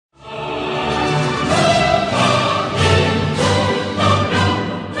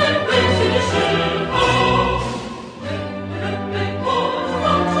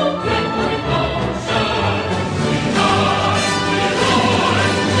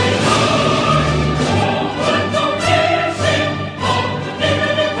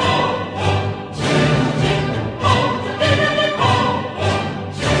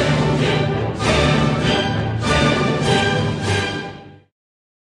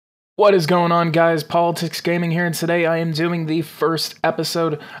What is going on, guys? Politics Gaming here, and today I am doing the first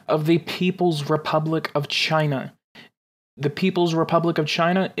episode of the People's Republic of China. The People's Republic of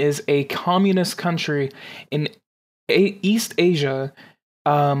China is a communist country in East Asia,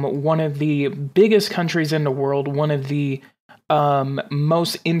 one of the biggest countries in the world, one of the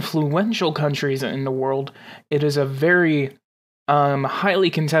most influential countries in the world. It is a very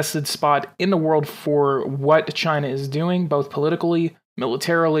highly contested spot in the world for what China is doing, both politically,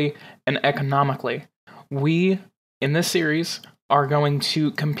 militarily, and economically. We, in this series, are going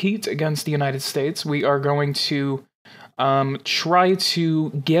to compete against the United States. We are going to try to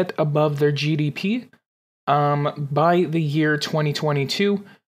get above their GDP by the year 2022.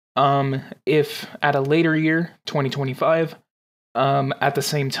 If at a later year, 2025, at the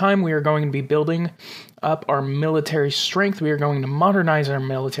same time, we are going to be building up our military strength. We are going to modernize our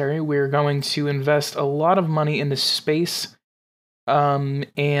military. We are going to invest a lot of money into space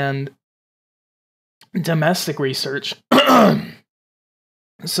and domestic research.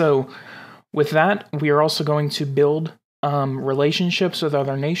 So with that, we are also going to build relationships with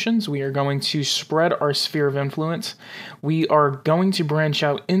other nations. We are going to spread our sphere of influence. We are going to branch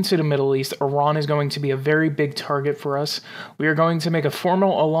out into the Middle East. Iran is going to be a very big target for us. We are going to make a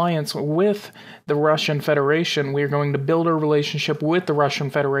formal alliance with the Russian Federation. We are going to build a relationship with the Russian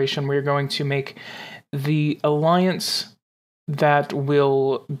Federation. We are going to make the alliance that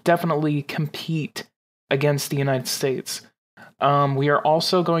will definitely compete against the United States. We are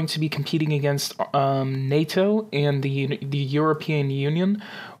also going to be competing against NATO and the European Union.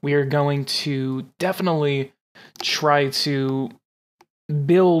 We are going to definitely try to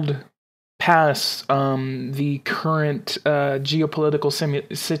build past the current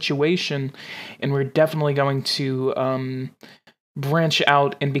geopolitical situation, and we're definitely going to branch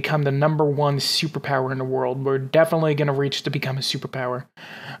out and become the number one superpower in the world. We're definitely going to reach to become a superpower.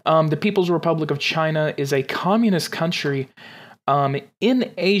 The People's Republic of China is a communist country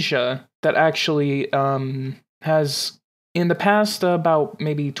in Asia that actually has, in the past about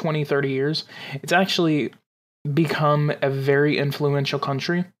maybe 20, 30 years, it's actually become a very influential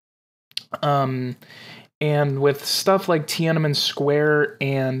country. And with stuff like Tiananmen Square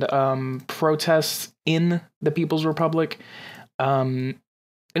and protests in the People's Republic,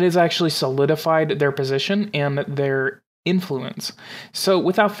 it has actually solidified their position and their influence. So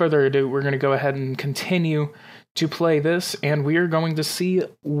without further ado, we're going to go ahead and continue to play this, and we are going to see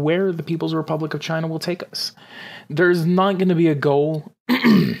where the People's Republic of China will take us. There's not going to be a goal.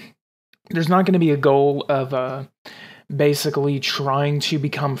 There's not going to be a goal of basically trying to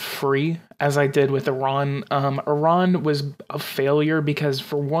become free, as I did with Iran. Iran was a failure because,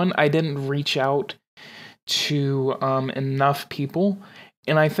 for one, I didn't reach out to enough people,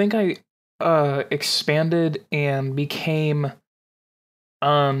 and I think I expanded and became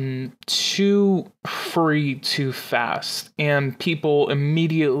too free too fast, and people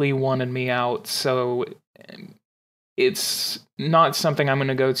immediately wanted me out. So it's not something I'm going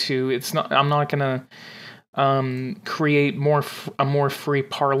to go to. I'm not going to create a more free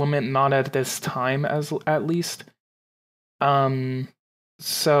parliament, not at this time, at least.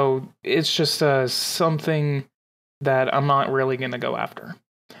 So it's just something that I'm not really going to go after.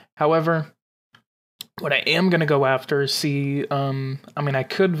 However, what I am going to go after, I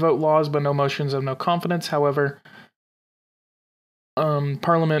could vote laws, but no motions of no confidence. However,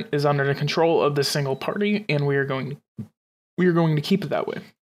 Parliament is under the control of the single party, and we are going to keep it that way.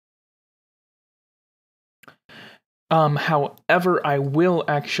 However, I will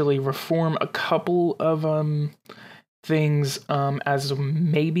actually reform a couple of things, as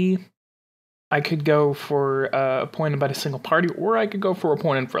maybe I could go for appointed by the single party, or I could go for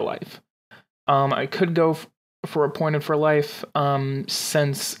appointed for life. I could go for appointed for life,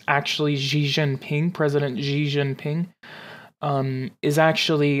 since actually President Xi Jinping, is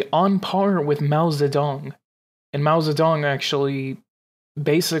actually on par with Mao Zedong. And Mao Zedong actually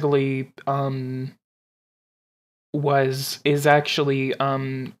basically Mao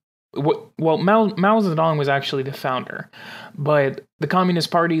Zedong was actually the founder, but the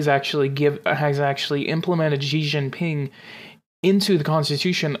Communist Party has actually implemented Xi Jinping into the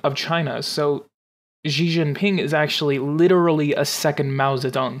Constitution of China. So Xi Jinping is actually literally a second Mao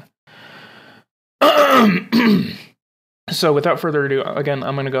Zedong. So without further ado, again,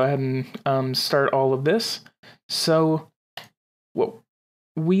 I'm going to go ahead and start all of this. So what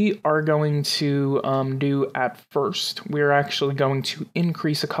we are going to do at first, we're actually going to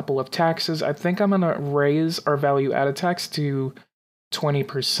increase a couple of taxes. I think I'm going to raise our value-added tax to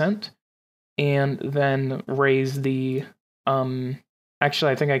 20%, and then raise the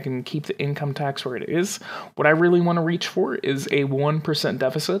Actually, I think I can keep the income tax where it is. What I really want to reach for is a 1%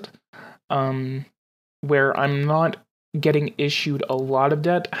 deficit, where I'm not getting issued a lot of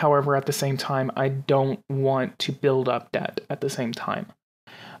debt. However, at the same time, I don't want to build up debt at the same time.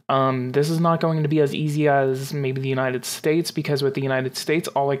 This is not going to be as easy as maybe the United States, because with the United States,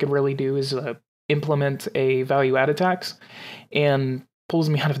 all I could really do is implement a value-added tax and pulls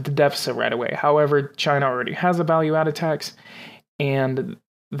me out of the deficit right away. However, China already has a value-added tax, and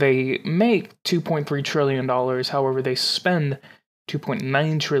they make $2.3 trillion. However, they spend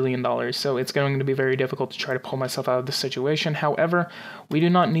 $2.9 trillion. So it's going to be very difficult to try to pull myself out of the situation. However, we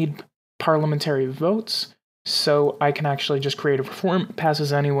do not need parliamentary votes, so I can actually just create a reform. It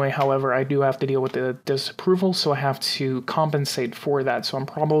passes anyway. However, I do have to deal with the disapproval, so I have to compensate for that. So I'm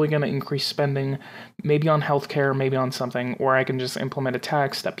probably going to increase spending, maybe on healthcare, maybe on something, or I can just implement a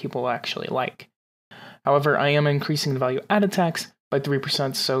tax that people actually like. However, I am increasing the value-added tax by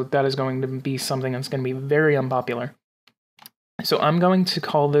 3%, so that is going to be something that's going to be very unpopular. So I'm going to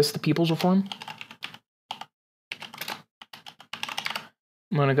call this the People's Reform.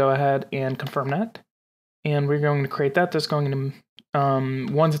 I'm going to go ahead and confirm that. And we're going to create that. That's going to,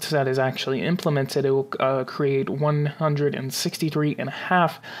 once that is actually implemented, it will create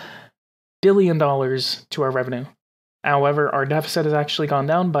 $163.5 billion to our revenue. However, our deficit has actually gone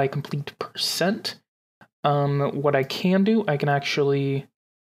down by a complete percent. What I can do, I can actually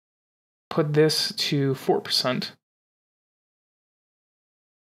put this to 4%.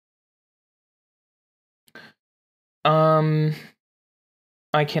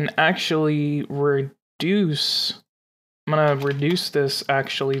 I can actually reduce, I'm going to reduce this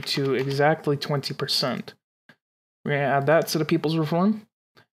actually to exactly 20%. We're going to add that to the People's Reform.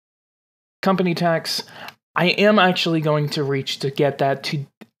 Company tax, I am actually going to reach to get that to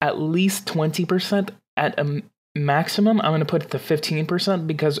at least 20%. At a maximum, I'm going to put it to 15%,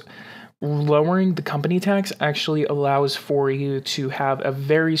 because lowering the company tax actually allows for you to have a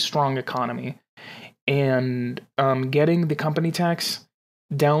very strong economy. And getting the company tax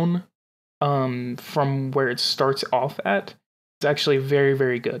down from where it starts off at is actually very,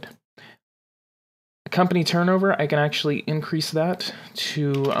 very good. Company turnover, I can actually increase that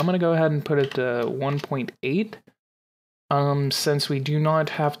to, I'm going to go ahead and put it to 1.8. Since we do not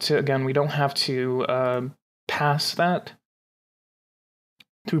have to, again, we don't have to pass that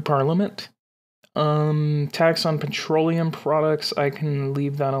through Parliament. Tax on petroleum products, I can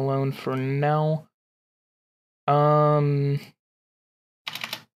leave that alone for now. I'm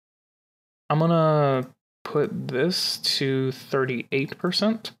gonna put this to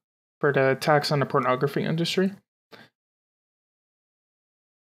 38% for the tax on the pornography industry.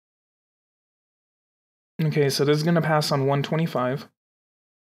 Okay, so this is gonna pass on 125.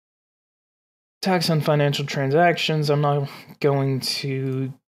 Tax on financial transactions, I'm not going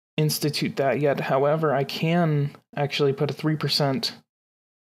to institute that yet. However, I can actually put a 3%.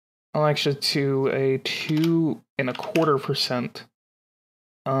 I'll actually to a 2.25%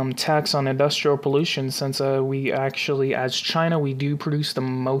 tax on industrial pollution, since we actually, as China, we do produce the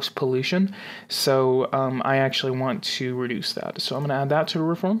most pollution. So I actually want to reduce that. So I'm going to add that to the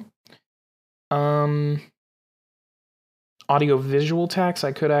reform. Audio-visual tax,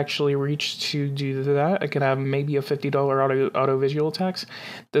 I could actually reach to do that. I could have maybe a $50 audio-visual tax.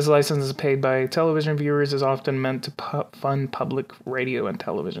 This license is paid by television viewers, is often meant to fund public radio and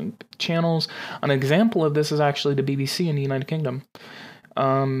television channels. An example of this is actually the BBC in the United Kingdom.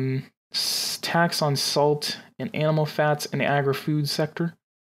 Tax on salt and animal fats in the agri-food sector.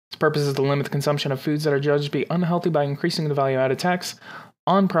 Its purpose is to limit the consumption of foods that are judged to be unhealthy by increasing the value-added tax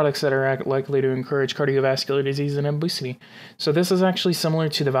on products that are likely to encourage cardiovascular disease and obesity. So this is actually similar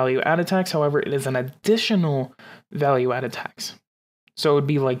to the value-added tax. However, it is an additional value-added tax. So it would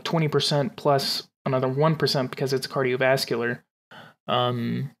be like 20% plus another 1% because it's a cardiovascular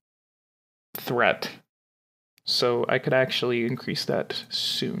threat. So I could actually increase that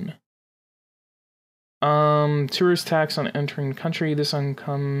soon. Tourist tax on entering the country. This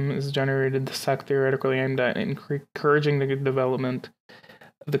income is generated the tax theoretically aimed at encouraging the development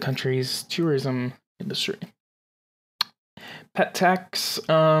of the country's tourism industry. Pet tax.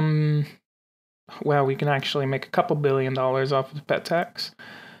 Wow, we can actually make a couple $2 billion off of pet tax.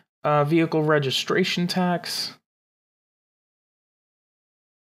 Vehicle registration tax.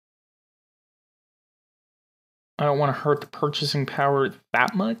 I don't want to hurt the purchasing power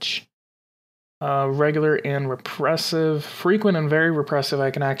that much. Regular and repressive. Frequent and very repressive,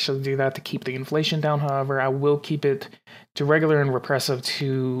 I can actually do that to keep the inflation down. However, I will keep it to regular and repressive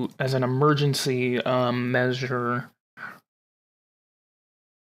as an emergency measure.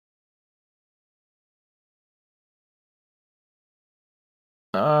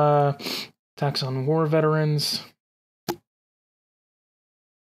 Tax on war veterans.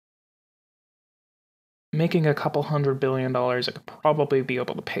 Making a couple $100 billion, I could probably be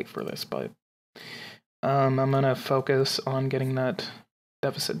able to pay for this, but I'm gonna focus on getting that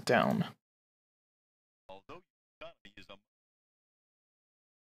deficit down. Although your economy is a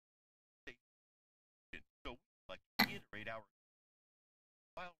so like to reiterate our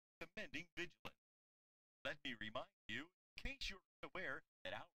while recommending vigilance. Let me remind you, in case you're unaware,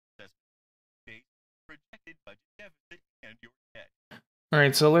 that our assessment based projected budget deficit and your debt.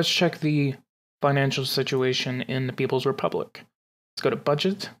 Alright, so let's check the financial situation in the People's Republic. Let's go to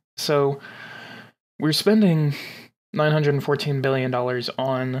budget. So we're spending $914 billion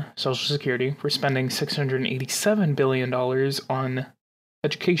on Social Security. We're spending $687 billion on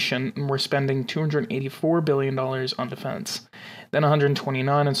education, and we're spending $284 billion on defense. Then $129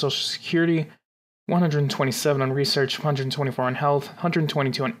 on Social Security, $127 on research, $124 on health,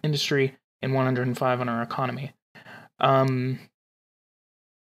 $122 on industry, and $105 on our economy.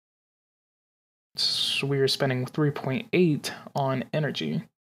 So we are spending $3.8 on energy,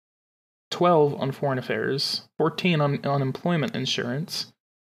 $12 on foreign affairs, $14 on unemployment insurance,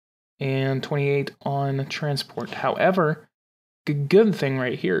 and $28 on transport. However, the good thing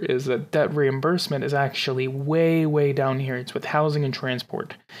right here is that debt reimbursement is actually way down here. It's with housing and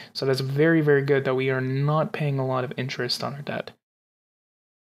transport. So that's very good that we are not paying a lot of interest on our debt.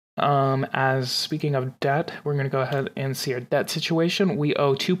 As speaking of debt, we're going to go ahead and see our debt situation. We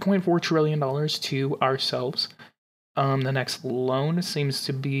owe $2.4 trillion to ourselves. The next loan seems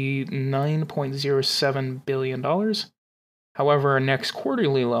to be $9.07 billion. However, our next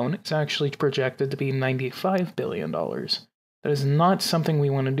quarterly loan is actually projected to be $95 billion. That is not something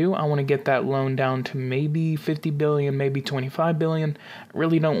we want to do. I want to get that loan down to maybe $50 billion, maybe $25 billion. I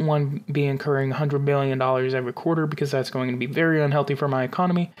really don't want to be incurring $100 billion every quarter because that's going to be very unhealthy for my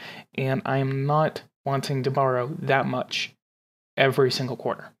economy, and I am not wanting to borrow that much every single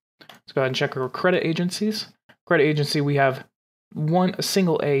quarter. Let's go ahead and check our credit agencies. Credit agency, we have a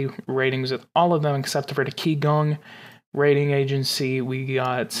single A ratings with all of them except for the Qigong rating agency. We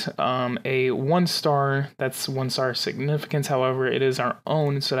got a 1-star. That's 1-star significance. However, it is our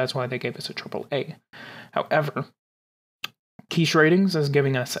own, so that's why they gave us a triple A. However, Quiche Ratings is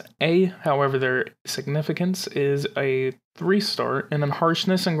giving us an A. However, their significance is a 3-star. And then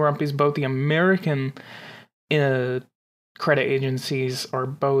Harshness and Grumpy's, both the American credit agencies, are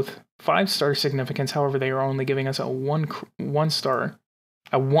both 5-star significance. However, they are only giving us a 1-star,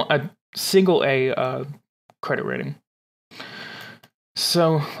 a single A credit rating.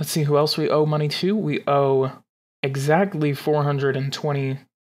 So let's see who else we owe money to. We owe exactly $424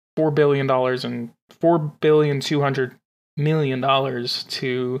 billion and $4,200,000,000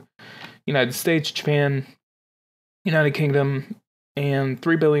 to United States, Japan, United Kingdom, and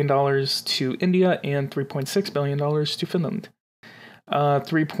 $3 billion to India, and $3.6 billion to Finland.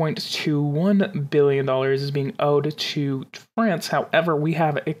 $3.21 billion is being owed to France. However, we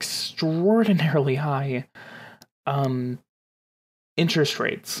have extraordinarily high interest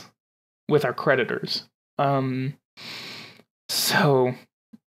rates with our creditors. So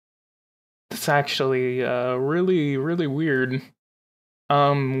it's actually really weird.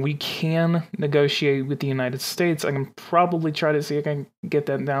 We can negotiate with the United States. I can probably try to see if I can get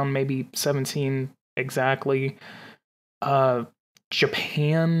that down, maybe 17 exactly.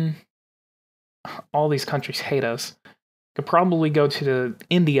 Japan, all these countries hate us. Could probably go to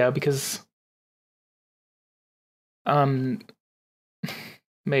India because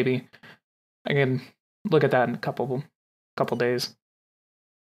maybe I can look at that in a couple days.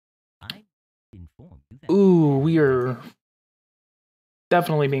 Ooh, we are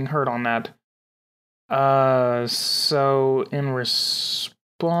definitely being hurt on that. So in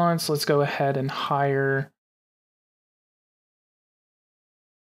response, let's go ahead and hire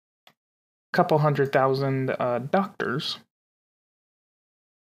a couple 100,000 doctors.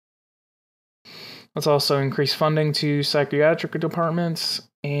 Let's also increase funding to psychiatric departments,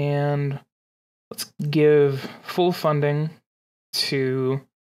 and let's give full funding to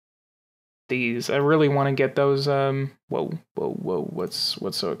these. I really want to get those. Whoa! What's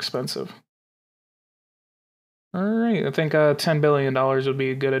so expensive? All right, I think $10 billion would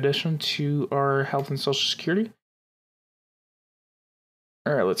be a good addition to our health and social security.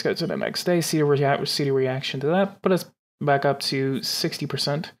 All right, let's go to the next day. See the reaction to that. Put us back up to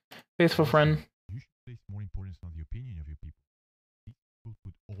 60%. Faithful friend. You should place more importance on the opinion of your people. These people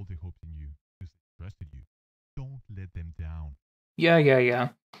put all their hopes in you because they trusted you. Don't let them down. Yeah.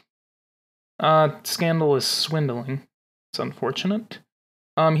 Scandal is swindling. It's unfortunate.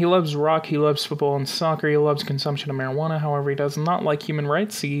 He loves rock, he loves football and soccer, he loves consumption of marijuana. However, he does not like human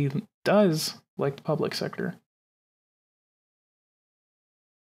rights. He does like the public sector.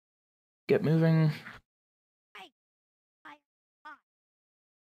 Get moving.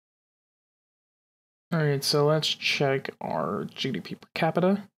 Alright, so let's check our GDP per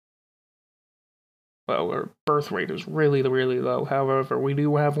capita. Well, our birth rate is really, really low. However, we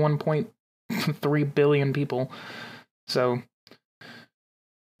do have 1.3 billion people. So,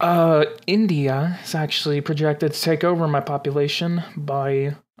 India is actually projected to take over my population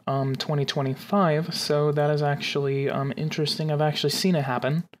by 2025. So that is actually interesting. I've actually seen it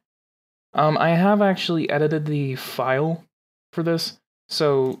happen. I have actually edited the file for this.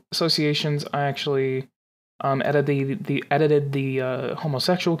 So associations, I actually edited the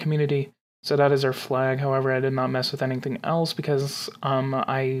homosexual community. So that is our flag. However, I did not mess with anything else because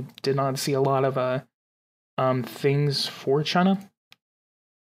I did not see a lot of things for China.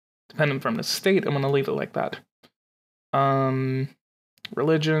 Dependent from the state, I'm gonna leave it like that.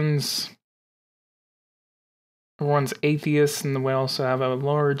 Religions. Everyone's atheists, and we also have a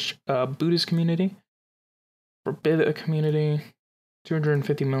large Buddhist community. Forbid a community.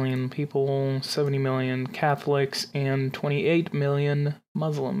 250 million people, 70 million Catholics, and 28 million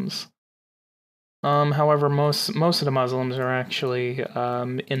Muslims. However, most of the Muslims are actually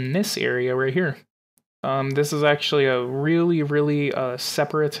in this area right here. This is actually a really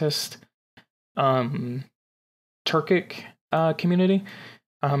separatist Turkic community.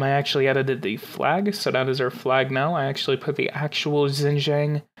 I actually edited the flag, so that is our flag now. I actually put the actual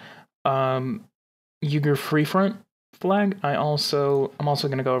Xinjiang Uyghur Free Front flag. I'm also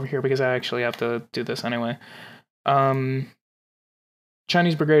gonna go over here because I actually have to do this anyway.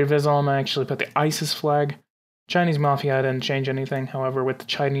 Chinese Brigade of Islam, I actually put the ISIS flag. Chinese Mafia, I didn't change anything. However, with the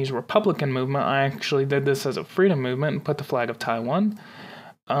Chinese Republican movement, I actually did this as a freedom movement and put the flag of Taiwan.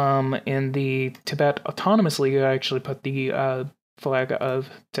 In the Tibet Autonomous League, I actually put the flag of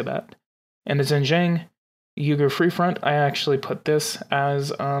Tibet. And the Xinjiang Uyghur Free Front, I actually put this as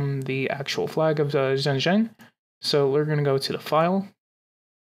the actual flag of Xinjiang. So we're going to go to the file. You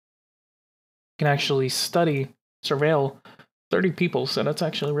can actually surveil 30 people, so that's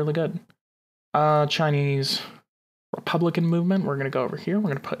actually really good. Chinese Republican movement, we're going to go over here. We're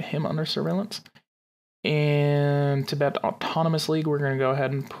going to put him under surveillance. And Tibet Autonomous League, we're going to go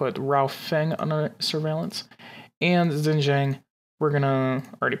ahead and put Rao Feng under surveillance. And Xinjiang, we're going to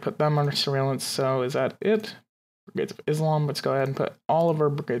already put them under surveillance. So is that it? Brigades of Islam, let's go ahead and put all of our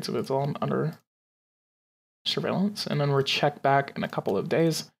Brigades of Islam under surveillance. And then we'll check back in a couple of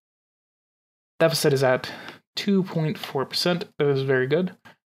days. Deficit is at 2.4%. That is very good.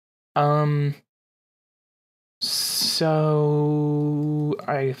 So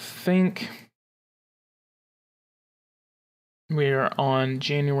I think we are on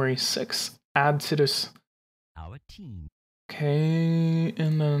January 6th. Add to this. Our team. Okay,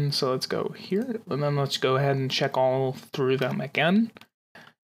 and then so let's go here, and then let's go ahead and check all through them again.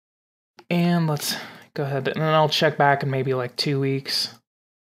 And let's go ahead, and then I'll check back in maybe like 2 weeks.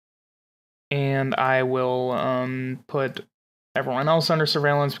 And I will put everyone else under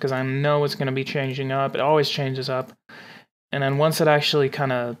surveillance because I know it's going to be changing up. It always changes up. And then once it actually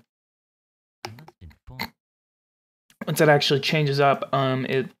changes up,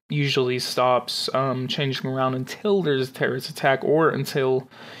 it usually stops changing around until there's a terrorist attack or until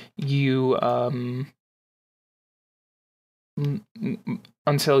you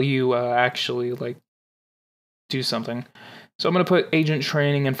actually like do something. So I'm going to put agent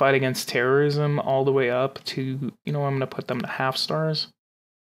training and fight against terrorism all the way up to, I'm going to put them to half stars.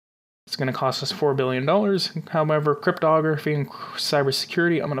 It's going to cost us $4 billion. However, cryptography and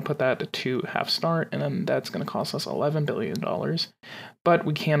cybersecurity, I'm going to put that to half star, and then that's going to cost us $11 billion. But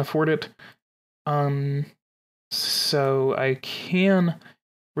we can't afford it. So I can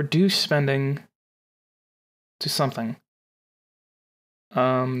reduce spending to something.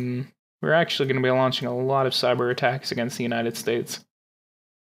 We're actually going to be launching a lot of cyber attacks against the United States.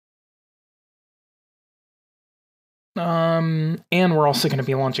 And we're also going to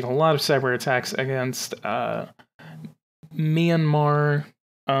be launching a lot of cyber attacks against Myanmar,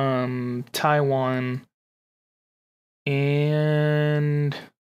 Taiwan, and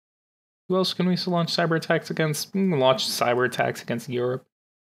who else can we launch cyber attacks against? We can launch cyber attacks against Europe.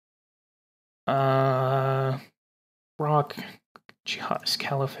 Iraq, Jihadist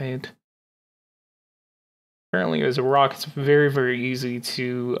Caliphate. Apparently, as Iraq, it's very, very easy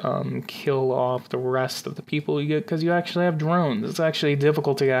to kill off the rest of the people you get because you actually have drones. It's actually a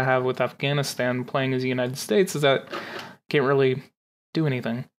difficulty I have with Afghanistan playing as the United States is that can't really do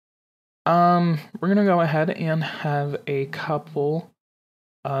anything. We're gonna go ahead and have a couple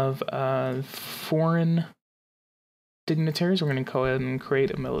of foreign dignitaries. We're going to go ahead and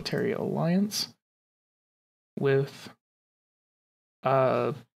create a military alliance with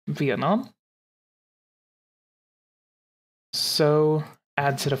Vietnam. So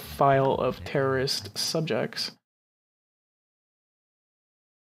add to the file of terrorist subjects.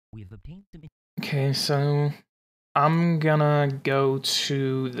 Okay, so I'm gonna go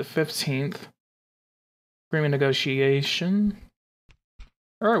to the 15th. Agreement negotiation.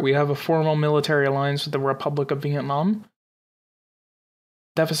 Alright, we have a formal military alliance with the Republic of Vietnam.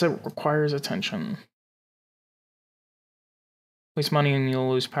 Deficit requires attention. Waste money and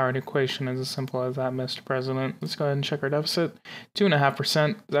you'll lose power. The equation is as simple as that, Mr. President. Let's go ahead and check our deficit.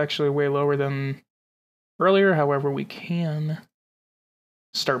 2.5% is actually way lower than earlier. However, we can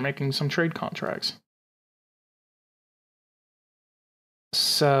start making some trade contracts.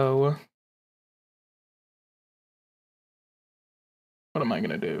 So, what am I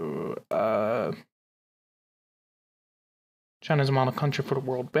going to do? China's a model country for the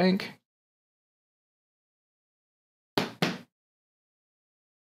World Bank.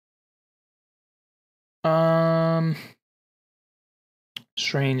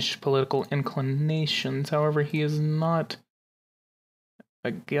 Strange political inclinations. However, he is not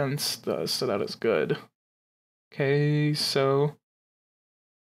against us, so that is good. Okay, so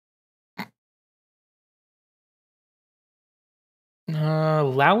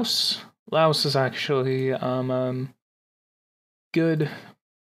Laos. Laos is actually good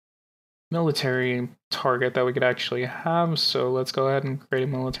military target that we could actually have. So let's go ahead and create a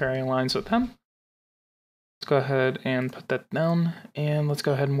military alliance with them. Let's go ahead and put that down, and let's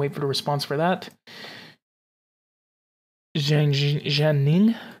go ahead and wait for the response for that.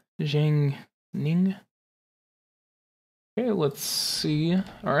 Jiangning. Okay, let's see.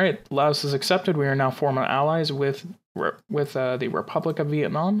 All right, Laos is accepted. We are now former allies with the Republic of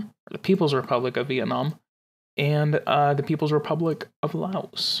Vietnam, or the People's Republic of Vietnam, and the People's Republic of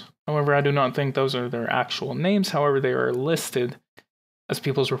Laos. However, I do not think those are their actual names. However, they are listed as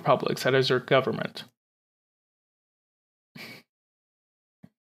People's Republics. That is their government.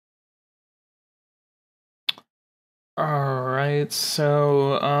 Alright,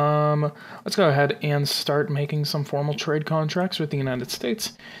 so let's go ahead and start making some formal trade contracts with the United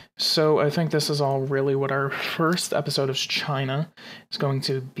States. So I think this is all really what our first episode of China is going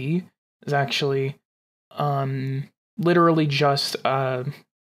to be. Is actually literally just a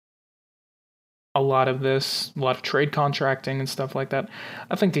lot of trade contracting and stuff like that.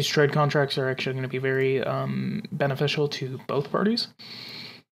 I think these trade contracts are actually going to be very beneficial to both parties.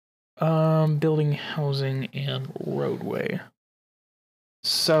 Building, housing, and roadway.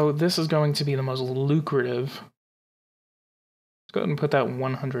 So this is going to be the most lucrative. Let's go ahead and put that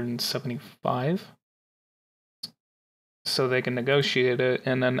 175. So they can negotiate it,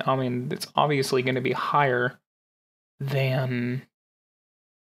 and then, I mean, it's obviously going to be higher than...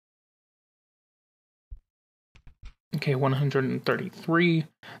 Okay, 133.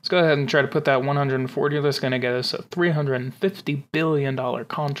 Let's go ahead and try to put that 140. That's going to get us a $350 billion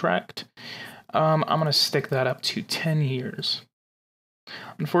contract. I'm going to stick that up to 10 years.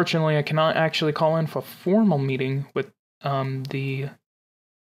 Unfortunately, I cannot actually call in for a formal meeting with the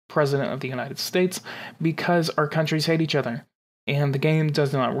President of the United States because our countries hate each other. And the game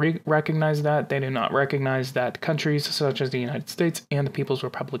does not recognize that. They do not recognize that countries such as the United States and the People's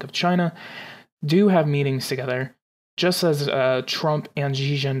Republic of China do have meetings together, just as Trump and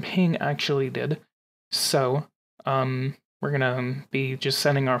Xi Jinping actually did. So, we're going to be just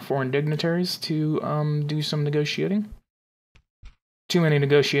sending our foreign dignitaries to do some negotiating. Too many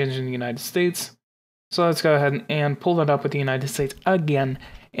negotiations in the United States. So let's go ahead and pull that up with the United States again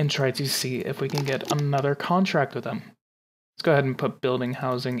and try to see if we can get another contract with them. Let's go ahead and put building,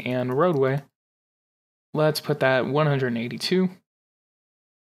 housing, and roadway. Let's put that 182.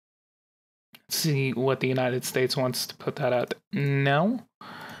 See what the United States wants to put that at now.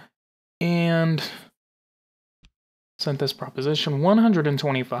 And sent this proposition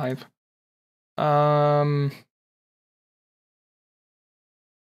 125.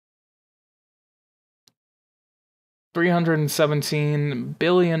 $317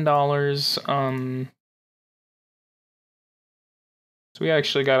 billion. So we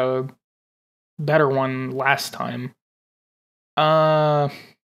actually got a better one last time. I'm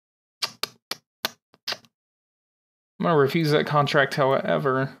going to refuse that contract,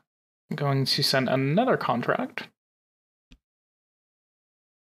 however. I'm going to send another contract.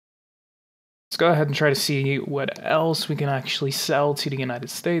 Let's go ahead and try to see what else we can actually sell to the United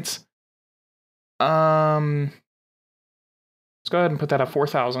States. Let's go ahead and put that at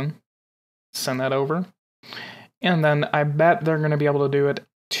 4,000. Send that over. And then I bet they're going to be able to do it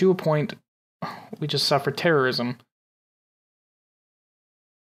to a point, we just suffered terrorism.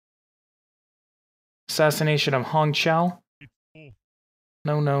 Assassination of Hong Chao.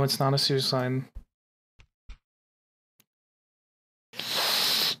 No, it's not a suicide.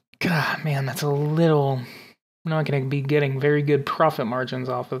 God, man, that's a little... We're not going to be getting very good profit margins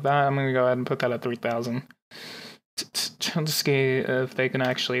off of that. I'm going to go ahead and put that at 3,000. Let's see if they can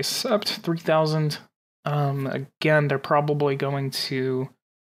actually accept 3,000. Again, they're probably going to...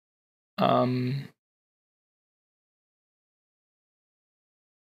 And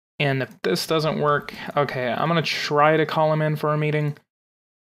if this doesn't work, okay, I'm going to try to call him in for a meeting.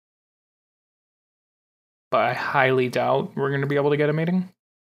 But I highly doubt we're going to be able to get a meeting.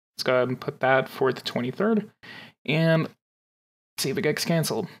 Let's go ahead and put that for the 23rd. And see if it gets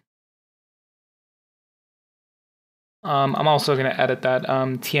canceled. I'm also going to edit that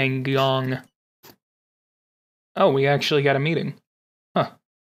Tiangong. Oh, we actually got a meeting. Huh.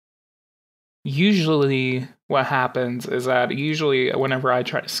 Usually what happens is that whenever I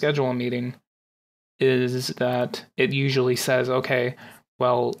try to schedule a meeting is that it usually says, okay,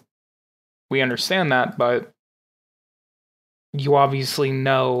 well, we understand that, but you obviously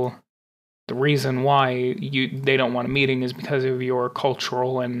know the reason why they don't want a meeting is because of your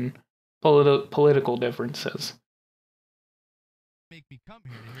cultural and political differences. Make me come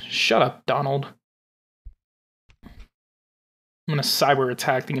here. Shut up, Donald. I'm gonna cyber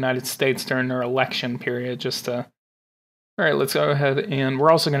attack the United States during their election period just to... Alright, let's go ahead, and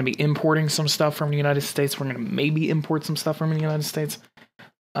we're also gonna be importing some stuff from the United States. We're gonna maybe import some stuff from the United States.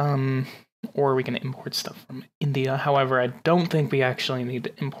 Or we can import stuff from India. However, I don't think we actually need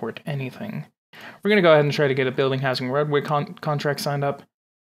to import anything. We're going to go ahead and try to get a building, housing, roadway contract signed up.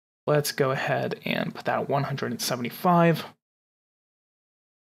 Let's go ahead and put that at 175.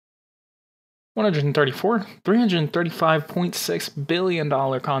 134. $335.6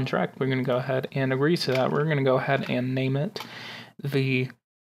 billion contract. We're going to go ahead and agree to that. We're going to go ahead and name it the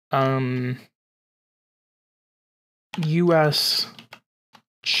U.S.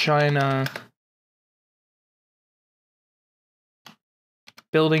 China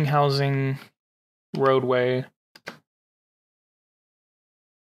building, housing, roadway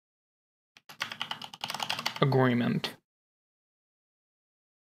agreement.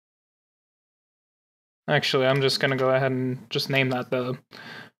 Actually, I'm just going to go ahead and just name that the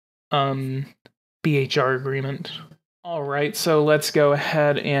BHR agreement. Alright, so let's go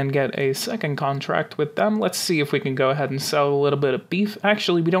ahead and get a second contract with them. Let's see if we can go ahead and sell a little bit of beef.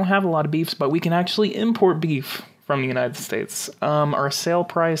 Actually, we don't have a lot of beefs, but we can actually import beef from the United States. Our sale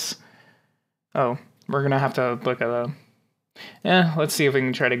price... Oh, we're gonna have to look at let's see if we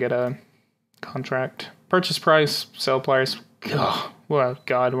can try to get a contract. Purchase price, sale price... Oh, well,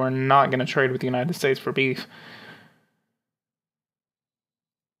 God, we're not gonna trade with the United States for beef.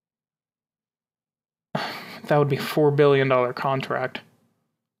 That would be a $4 billion contract.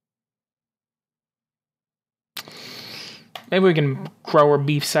 Maybe we can grow our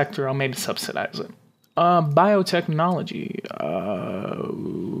beef sector. I'll maybe subsidize it. Biotechnology.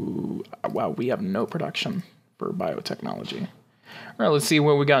 Wow, we have no production for biotechnology. All right, let's see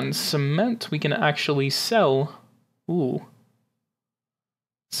what we got in cement. We can actually sell. Ooh.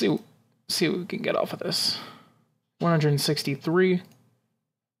 See what we can get off of this. 163.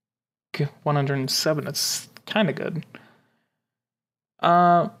 107. That's kind of good.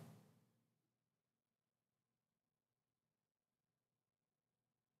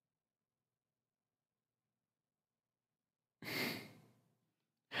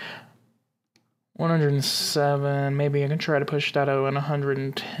 $107. Maybe I can try to push that out in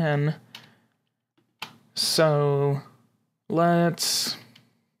 110. So let's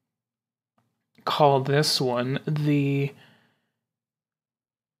call this one the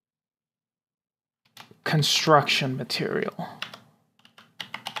construction material.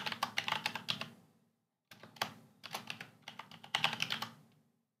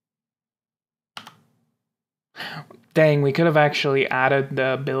 Dang, we could have actually added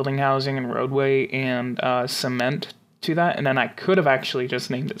the building, housing, and roadway and cement to that, and then I could have actually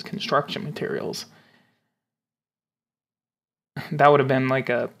just named it construction materials. That would have been like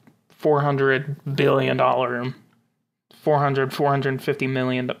a $400 billion,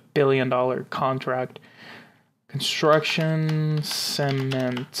 $450 billion contract. Construction,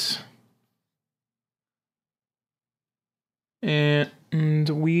 cement. And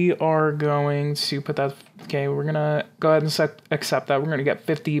we are going to put that, okay, we're going to go ahead and accept that. We're going to get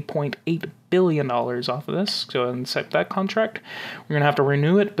 $50.8 billion off of this. Go ahead and accept that contract. We're going to have to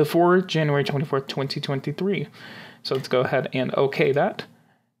renew it before January 24th, 2023. So let's go ahead and okay that.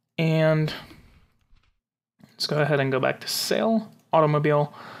 And let's go ahead and go back to sale.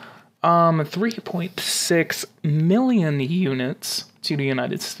 automobile. 3.6 million units to the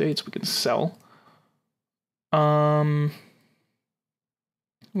United States we can sell.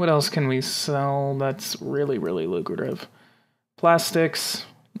 What else can we sell that's really, really lucrative? Plastics.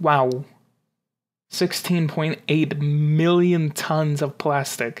 Wow. 16.8 million tons of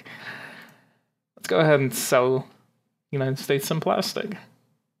plastic. Let's go ahead and sell United States some plastic.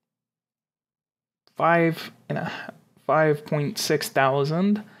 5.6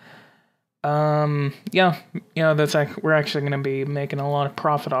 thousand. Yeah, that's we're actually going to be making a lot of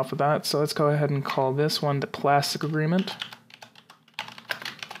profit off of that. So let's go ahead and call this one the plastic agreement.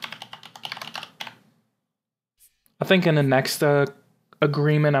 I think in the next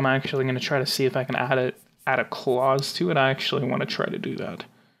agreement, I'm actually going to try to see if I can add a clause to it. I actually want to try to do that.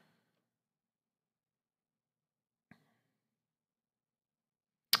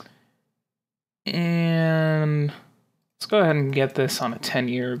 And let's go ahead and get this on a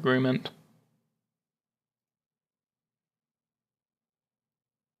 10-year agreement.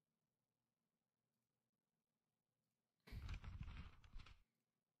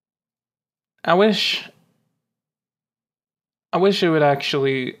 I wish it would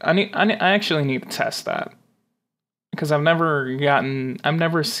actually. I actually need to test that because I've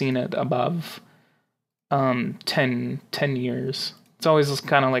never seen it above 10 years. It's always just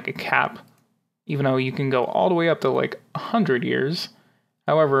kind of like a cap, even though you can go all the way up to like 100 years.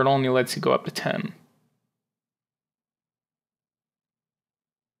 However, it only lets you go up to 10.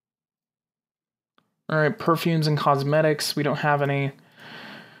 All right, perfumes and cosmetics. We don't have any.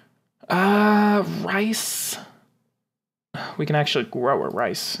 Rice. We can actually grow a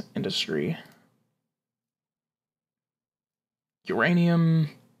rice industry. Uranium.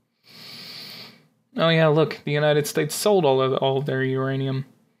 Oh yeah, look, the United States sold all of their uranium.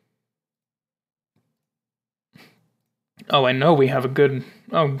 Oh, I know we have a good.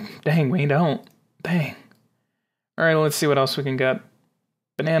 Oh, dang, we don't. Dang. All right, let's see what else we can get.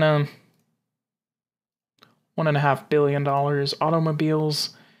 Banana. $1.5 billion.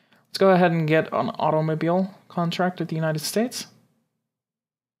 Automobiles. Let's go ahead and get an automobile contract with the United States.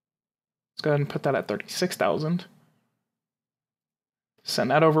 Let's go ahead and put that at 36,000.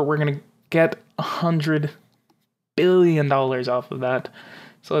 Send that over. We're gonna get $100 billion off of that.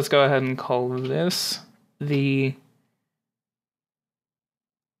 So let's go ahead and call this the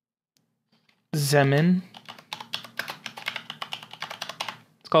Zemin.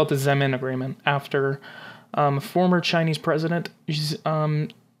 Let's call it the Zemin Agreement after former Chinese president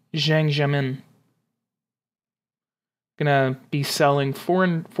Jiang Zemin. Gonna be selling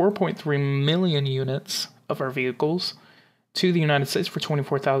 4.3 million units of our vehicles to the United States for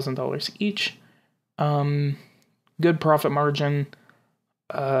 $24,000 each. Good profit margin.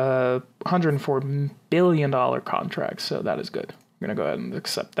 $104 billion contract, so that is good. We're gonna go ahead and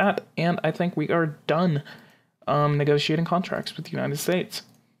accept that, and I think we are done negotiating contracts with the United States.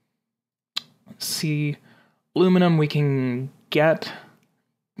 Let's see, aluminum, we can get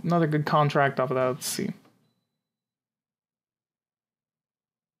another good contract off of that. Let's see.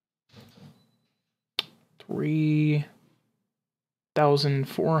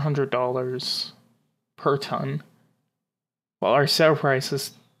 $3,400 per ton. While our sale price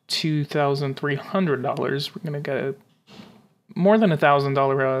is $2,300, we're gonna get more than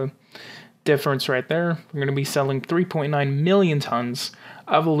 $1,000 difference right there. We're gonna be selling 3.9 million tons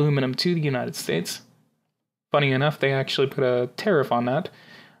of aluminum to the United States. Funny enough, they actually put a tariff on that.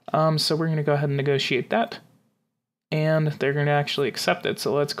 So we're gonna go ahead and negotiate that, and they're gonna actually accept it.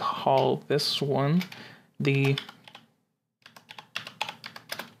 So let's call this one the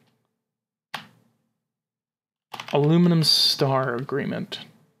Aluminum Star Agreement.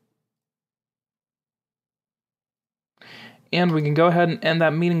 And we can go ahead and end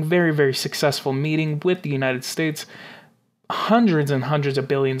that meeting. Very, very successful meeting with the United States. Hundreds and hundreds of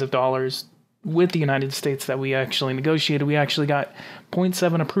billions of dollars with the United States that we actually negotiated. We actually got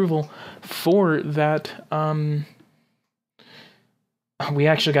 0.7 approval for that. We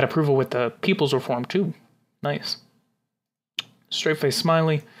actually got approval with the People's Reform too. Nice. Straight face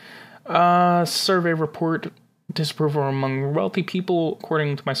smiley. Survey report. Disapproval among wealthy people.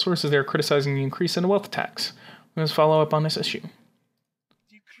 According to my sources, they are criticizing the increase in the wealth tax. Let's follow up on this issue.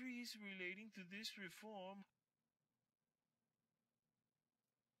 Decrees relating to this reform.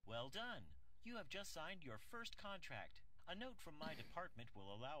 Well done. You have just signed your first contract. A note from my department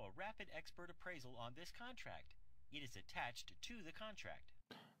will allow a rapid expert appraisal on this contract. It is attached to the contract.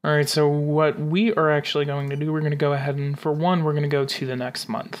 All right, so what we are actually going to do, we're going to go ahead and, for one, we're going to go to the next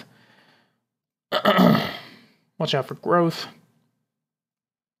month. Watch out for growth.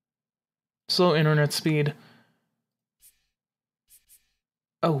 Slow internet speed.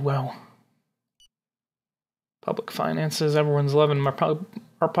 Oh, wow. Public finances. Everyone's loving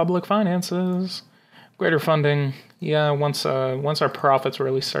our public finances. Greater funding. Yeah, once our profits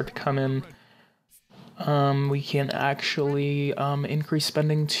really start to come in, we can actually increase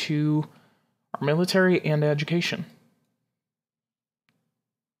spending to our military and education.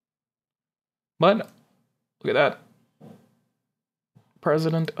 But look at that.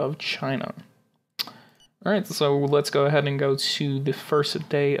 President of China. Alright, so let's go ahead and go to the first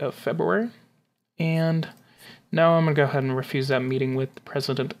day of February. And now I'm going to go ahead and refuse that meeting with the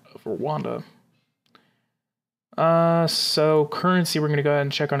president of Rwanda. So currency, we're going to go ahead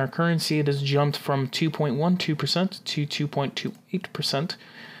and check on our currency. It has jumped from 2.12% to 2.28%,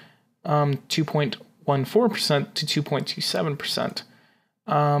 2.14% to 2.27%.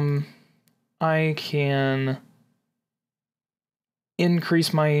 I can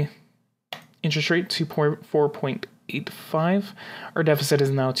increase my interest rate to 4.85. Our deficit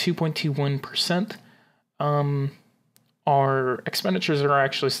is now 2.21%. Our expenditures are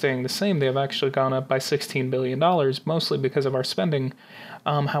actually staying the same. They have actually gone up by $16 billion, mostly because of our spending.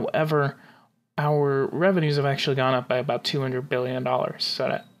 However, our revenues have actually gone up by about $200 billion.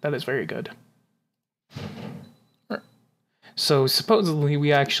 So that is very good. So supposedly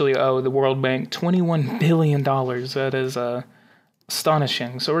we actually owe the World Bank $21 billion. That is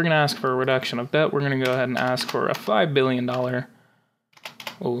astonishing. So we're going to ask for a reduction of debt. We're going to go ahead and ask for a $5 billion.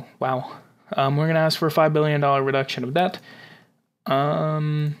 Oh, wow. We're going to ask for a $5 billion reduction of debt.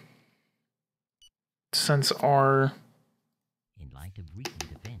 Since our... In light of recent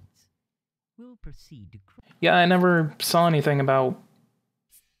events, we'll proceed to... Yeah, I never saw anything about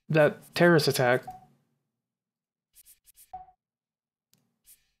that terrorist attack.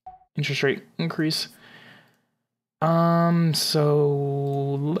 Interest rate increase.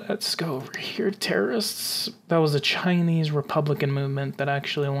 So let's go over here. Terrorists. That was the Chinese Republican movement that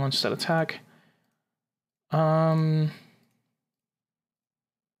actually launched that attack. I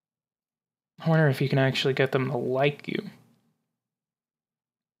wonder if you can actually get them to like you.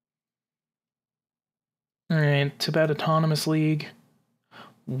 Alright, Tibet Autonomous League.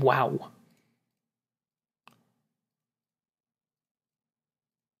 Wow.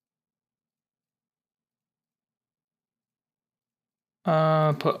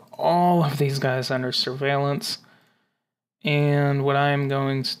 Put all of these guys under surveillance. And what I'm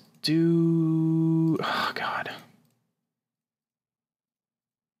going to do... Oh, God.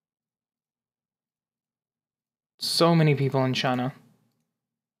 So many people in China.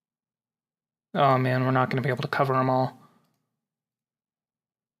 Oh, man, we're not going to be able to cover them all.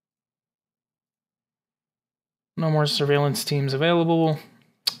 No more surveillance teams available.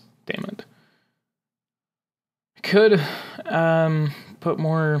 Damn it. Could put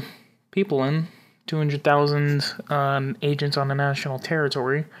more people in. 200,000 agents on the national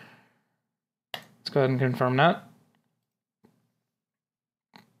territory. Let's go ahead and confirm that.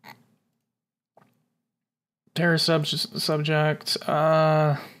 Terror subject. Look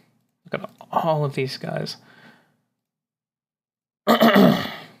at all of these guys.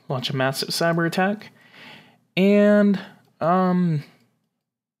 Launch a massive cyber attack. And let's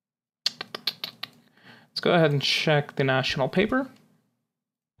go ahead and check the national paper.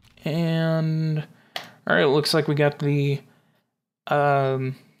 And all right, it looks like we got the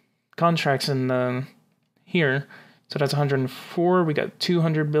contracts in here. So that's 104. We got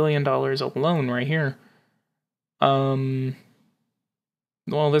 $200 billion alone right here. Well,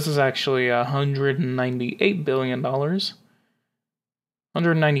 this is actually $198 billion.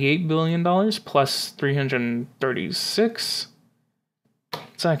 $198 billion plus 336.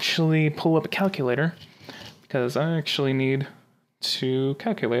 Let's actually pull up a calculator because I actually need to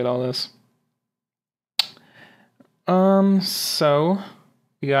calculate all this. So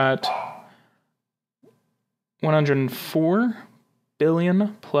we got 104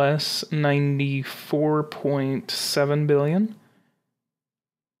 billion plus 94.7 billion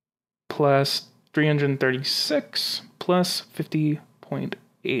plus 336 plus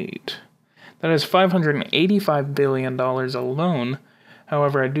 50.8. That is $585 billion alone.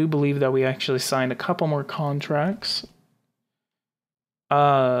 However, I do believe that we actually signed a couple more contracts.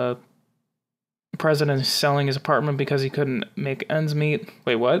 The president is selling his apartment because he couldn't make ends meet.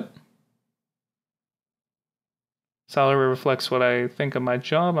 Wait, what? Salary reflects what I think of my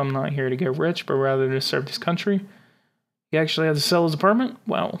job. I'm not here to get rich, but rather to serve this country. He actually had to sell his apartment?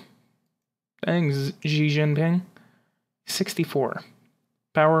 Wow. Thanks, Xi Jinping. 64.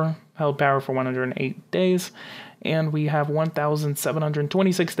 Held power for 108 days. And we have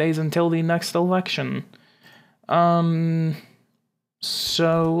 1,726 days until the next election.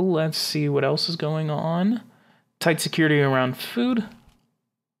 So let's see what else is going on. Tight security around food.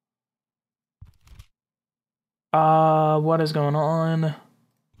 What is going on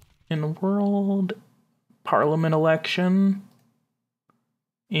in the world? Parliament election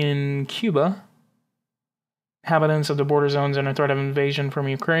in Cuba. Inhabitants of the border zones under threat of invasion from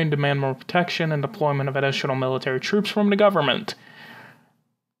Ukraine demand more protection and deployment of additional military troops from the government.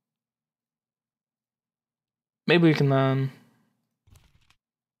 Maybe we can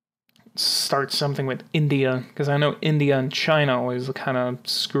start something with India, because I know India and China always kind of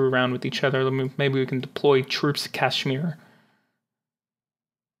screw around with each other. Maybe we can deploy troops to Kashmir.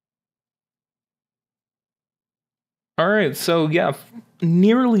 Alright, so yeah,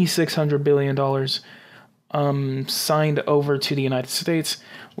 nearly $600 billion signed over to the United States,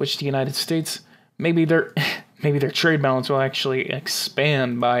 which the United States, maybe their trade balance will actually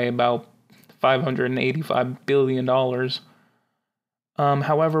expand by about $585 billion.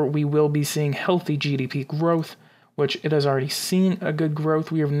 However, we will be seeing healthy GDP growth, which it has already seen a good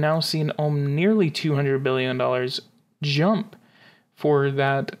growth. We have now seen nearly $200 billion jump for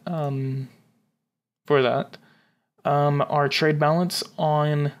that. Our trade balance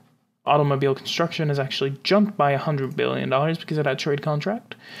on automobile construction has actually jumped by $100 billion because of that trade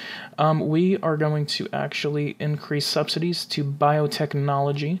contract. We are going to actually increase subsidies to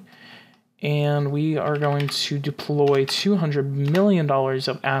biotechnology, and we are going to deploy $200 million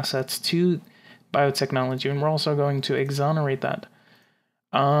of assets to biotechnology, and we're also going to exonerate that.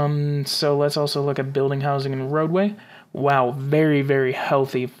 So let's also look at building, housing, and roadway. Wow, very, very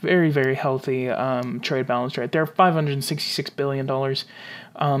healthy, very healthy trade balance right there. $566 billion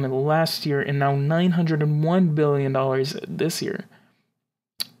last year, and now $901 billion this year.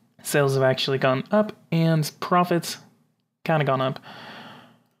 Sales have actually gone up, and profits kind of gone up.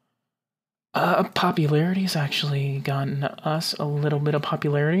 Popularity has actually gotten us a little bit of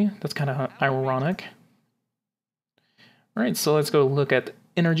popularity. That's kind of ironic. All right, so let's go look at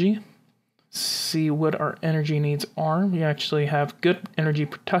energy. See what our energy needs are. We actually have good energy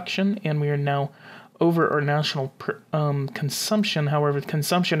production, and we are now over our national consumption. However,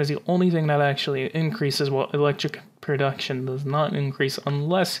 consumption is the only thing that actually increases, while electric production does not increase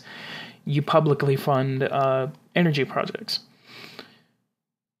unless you publicly fund energy projects.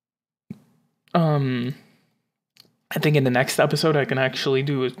 I think in the next episode I can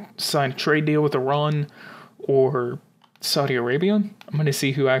actually sign a trade deal with Iran or Saudi Arabia. I'm going to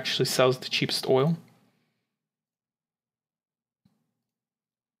see who actually sells the cheapest oil.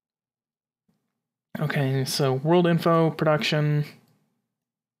 Okay, so world info production.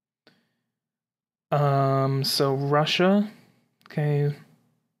 So Russia, okay,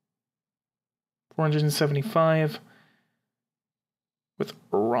 475 with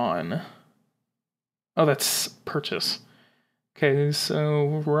Iran. Oh, that's purchase. Okay,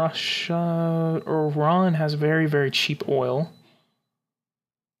 so Iran has very cheap oil.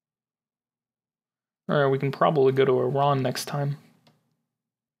 Alright, we can probably go to Iran next time.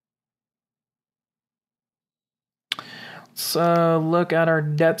 Let's look at our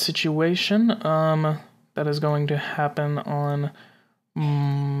debt situation. That is going to happen on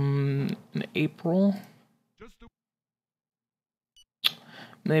April.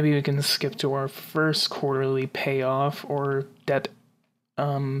 Maybe we can skip to our first quarterly payoff or debt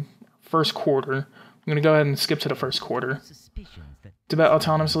first quarter. I'm going to go ahead and skip to the first quarter. Tibet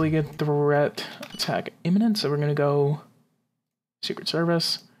autonomously get threat attack imminent, so we're going to go Secret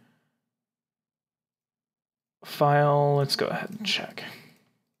Service. File, let's go ahead and check.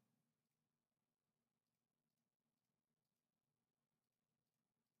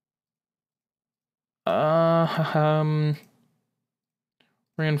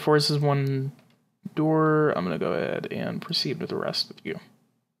 Reinforces one door. I'm going to go ahead and proceed with the rest of you.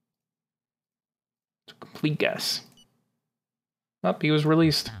 It's a complete guess. Oh, he was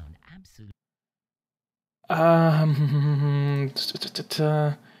released. Who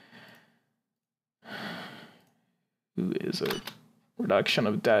is a reduction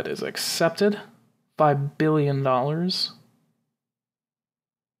of debt is accepted. $5 billion.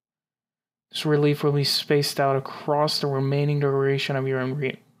 This relief will be spaced out across the remaining duration of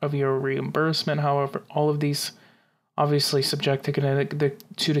your reimbursement. However, all of these obviously subject to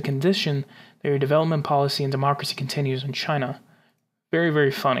the condition that your development policy and democracy continues in China. Very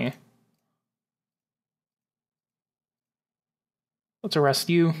funny. Let's arrest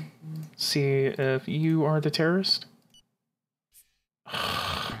you. See if you are the terrorist.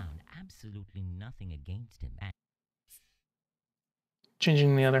 Found absolutely nothing against him.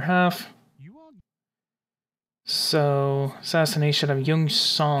 Changing the other half. So, assassination of Young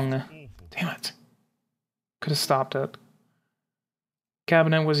Song. Damn it. Could have stopped it.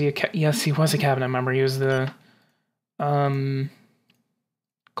 Cabinet, was he a yes, he was a cabinet member. He was the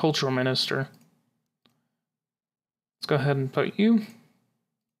cultural minister. Let's go ahead and put you.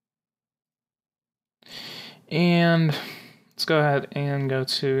 And let's go ahead and go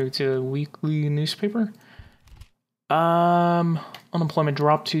to the weekly newspaper. Unemployment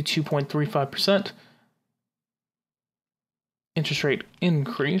dropped to 2.35%. Interest rate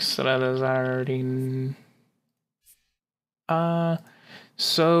increase, so that is already...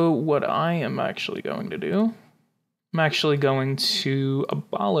 So what I am actually going to do, I'm actually going to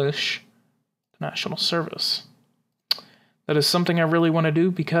abolish the national service. That is something I really want to do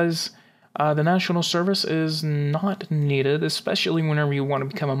because the national service is not needed, especially whenever you want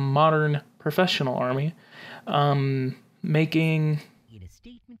to become a modern professional army. Making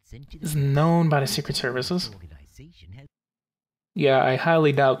is known by the secret services. Yeah, I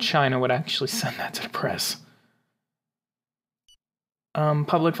highly doubt China would actually send that to the press.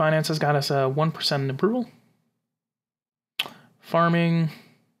 Public finances got us a 1% approval. Farming.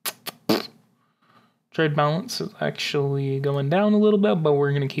 Trade balance is actually going down a little bit, but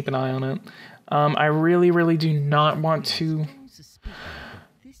we're going to keep an eye on it. I really do not want to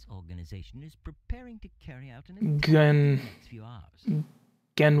is preparing to carry out an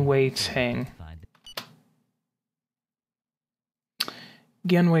Genwei Tang.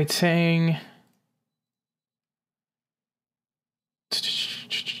 Genwei Tang.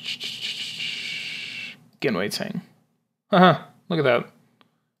 Genwei Tang. Haha, look at that.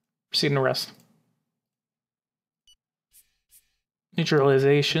 Proceed and arrest.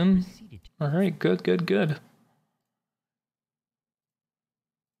 Neutralization. Alright, good.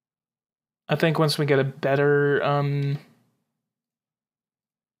 I think once we get a better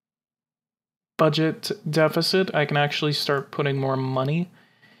budget deficit, I can actually start putting more money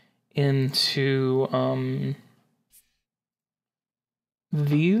into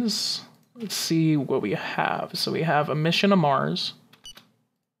these. Let's see what we have. So we have a mission to Mars,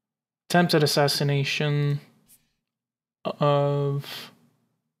 attempted assassination of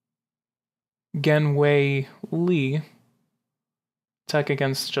Genwei Li. Attack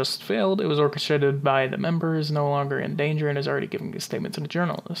against just failed. It was orchestrated by the members, no longer in danger, and is already giving a statement to the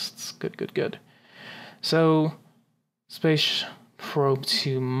journalists. Good. So, space probe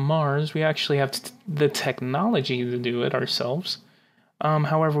to Mars. We actually have the technology to do it ourselves.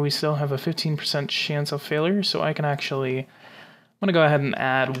 However, we still have a 15% chance of failure, so I can actually... I'm going to go ahead and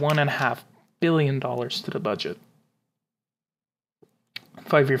add $1.5 billion to the budget.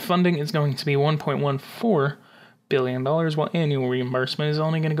 5-year funding is going to be $1.14 billion, while annual reimbursement is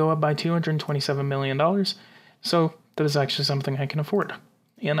only going to go up by $227 million. So that is actually something I can afford.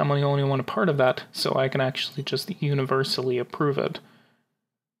 And I'm the only one a part of that, so I can actually just universally approve it.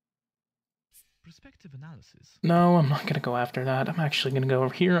 Perspective analysis. No, I'm not going to go after that. I'm actually going to go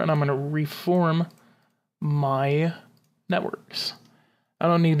over here and I'm going to reform my networks. I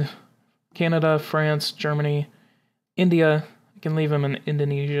don't need Canada, France, Germany, India. I can leave them in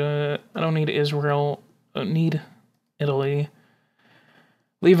Indonesia. I don't need Israel. I don't need Italy.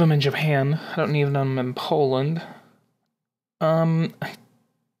 Leave them in Japan. I don't need them in Poland. I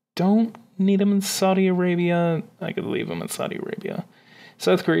don't need them in Saudi Arabia. I could leave them in Saudi Arabia.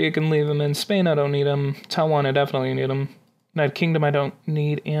 South Korea can leave them in Spain. I don't need them. Taiwan, I definitely need them. United Kingdom, I don't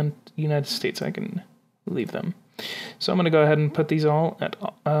need. And United States, I can leave them. So I'm going to go ahead and put these all at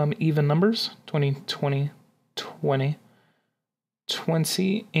even numbers. 20, 20, 20,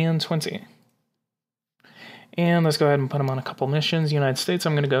 20, and 20. And let's go ahead and put them on a couple missions. United States,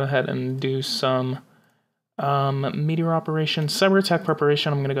 I'm going to go ahead and do some meteor operations. Cyber attack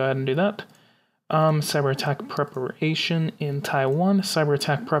preparation, I'm going to go ahead and do that. Cyber attack preparation in Taiwan. Cyber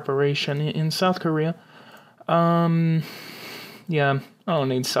attack preparation in South Korea. Yeah, I don't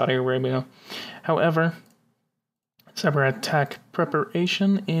need Saudi Arabia. However, cyber attack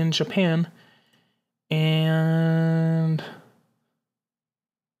preparation in Japan. And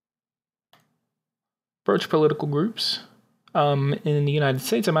approach political groups. In the United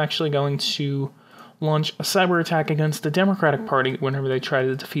States, I'm actually going to launch a cyber attack against the Democratic Party whenever they try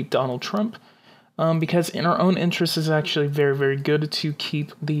to defeat Donald Trump. Because in our own interest is actually very, very good to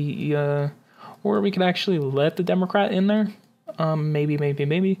keep the, or we could actually let the Democrat in there. Maybe.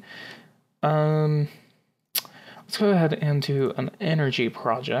 Let's go ahead and do an energy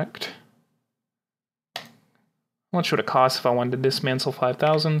project. How much would it cost if I wanted to dismantle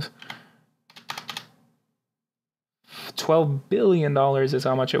 5,000? $12 billion is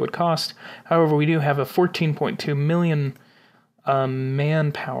how much it would cost. However, we do have a 14.2 million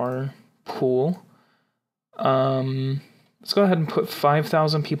manpower pool. Let's go ahead and put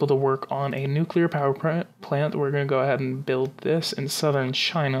 5,000 people to work on a nuclear power plant. We're going to go ahead and build this in southern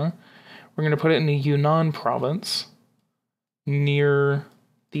China. We're going to put it in the Yunnan province near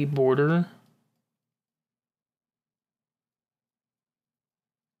the border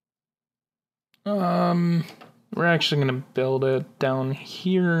We're actually going to build it down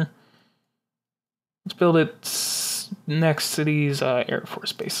here. Let's build it next to these Air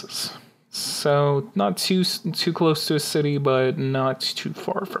Force bases. So not too close to a city, but not too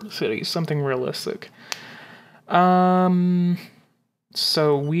far from a city. Something realistic.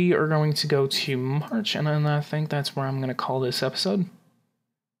 So we are going to go to March, and then I think that's where I'm going to call this episode.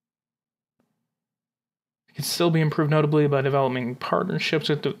 It can still be improved notably by developing partnerships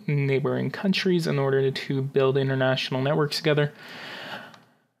with the neighboring countries in order to build international networks together.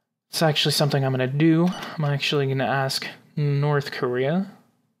 It's actually something I'm going to do. I'm actually going to ask North Korea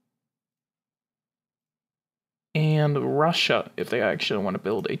and Russia if they actually want to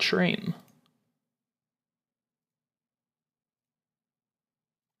build a train.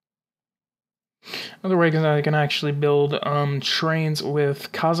 Other way I can actually build trains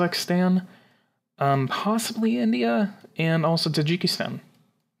with Kazakhstan, possibly India, and also Tajikistan.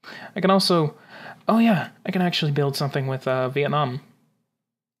 I can also, I can actually build something with Vietnam.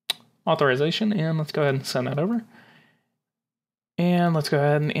 Authorization, and let's go ahead and send that over. And let's go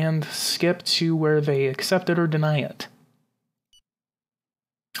ahead and skip to where they accept it or deny it.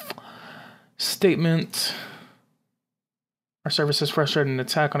 Statement. Our service is frustrated an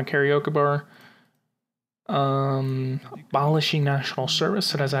attack on a karaoke bar. Abolishing national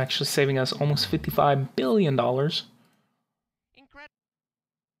service. That is actually saving us almost $55 billion.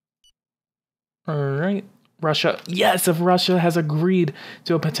 Alright. Russia. Yes, if Russia has agreed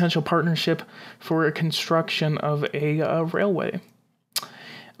to a potential partnership for a construction of a railway.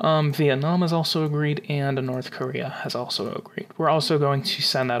 Vietnam has also agreed, and North Korea has also agreed. We're also going to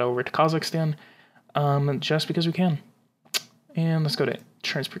send that over to Kazakhstan, just because we can. And let's go to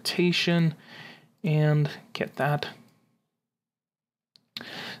transportation and get that.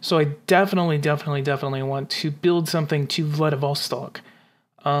 So I definitely want to build something to Vladivostok.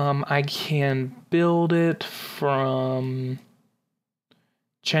 I can build it from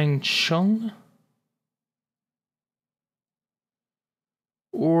Changchun,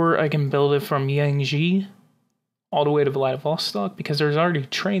 or I can build it from Yangji all the way to Vladivostok because there's already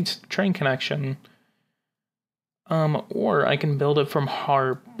train connection. Or I can build it from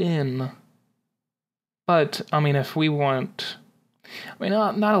Harbin. But I mean, if we want,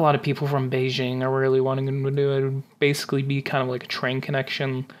 not a lot of people from Beijing are really wanting to do it. It would basically be kind of like a train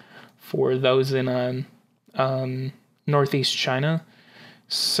connection for those in northeast China.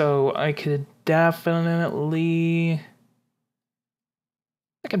 So I could definitely,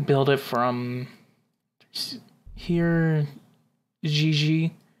 I can build it from here,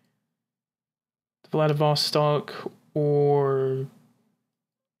 Gigi, Vladivostok, or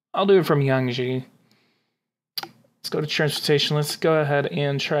I'll do it from Yangji. Let's go to transportation. Let's go ahead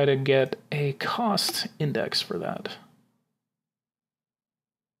and try to get a cost index for that.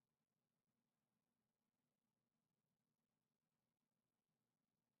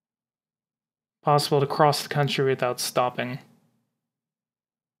 Possible to cross the country without stopping.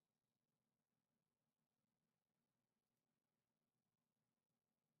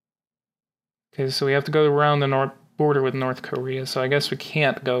 Okay, so we have to go around the north border with North Korea, so I guess we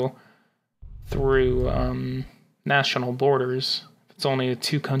can't go through national borders. It's only a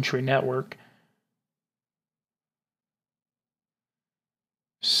two-country network.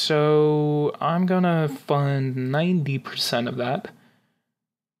 So I'm gonna fund 90% of that.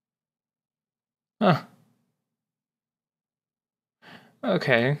 Huh.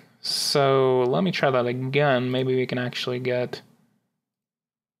 Okay, so let me try that again. Maybe we can actually get...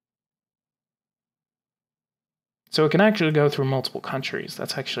 So it can actually go through multiple countries.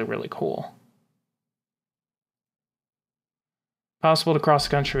 That's actually really cool. Possible to cross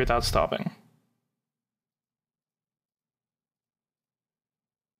the country without stopping.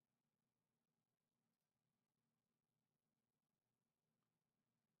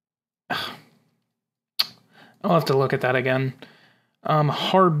 I'll have to look at that again.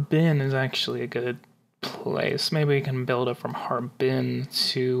 Harbin is actually a good place. Maybe we can build it from Harbin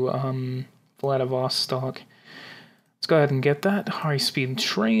to Vladivostok. Let's go ahead and get that high-speed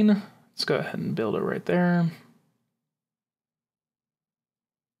train. Let's go ahead and build it right there.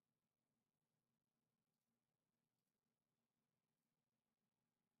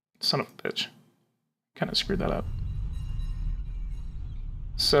 Son of a bitch. Kind of screwed that up.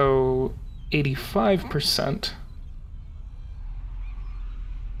 So, 85%.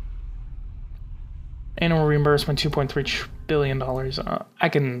 Annual reimbursement, $2.3 billion. I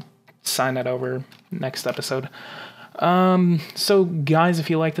can sign that over next episode. So guys, if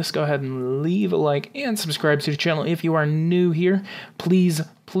you like this, go ahead and leave a like and subscribe to the channel. If you are new here, please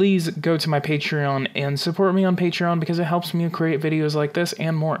go to my Patreon and support me on Patreon because it helps me create videos like this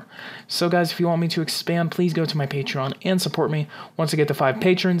and more. So guys, if you want me to expand, please go to my Patreon and support me. Once I get to 5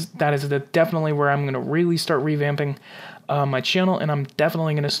 patrons, that is definitely where I'm going to really start revamping my channel, and I'm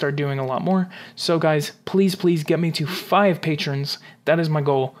definitely going to start doing a lot more. So guys, please get me to 5 patrons. That is my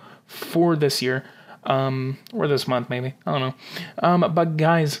goal for this year. Or this month, maybe. I don't know. But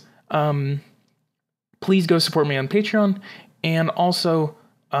guys, please go support me on Patreon, and also,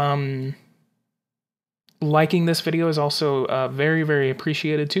 liking this video is also, very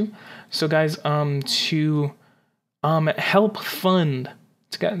appreciated too. So guys, to help fund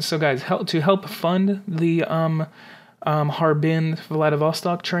the, Harbin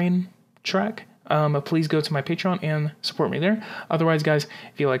Vladivostok train track, please go to my Patreon and support me there. Otherwise, guys,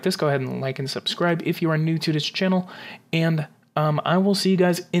 if you like this, go ahead and like and subscribe if you are new to this channel. And I will see you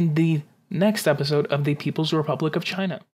guys in the next episode of the People's Republic of China.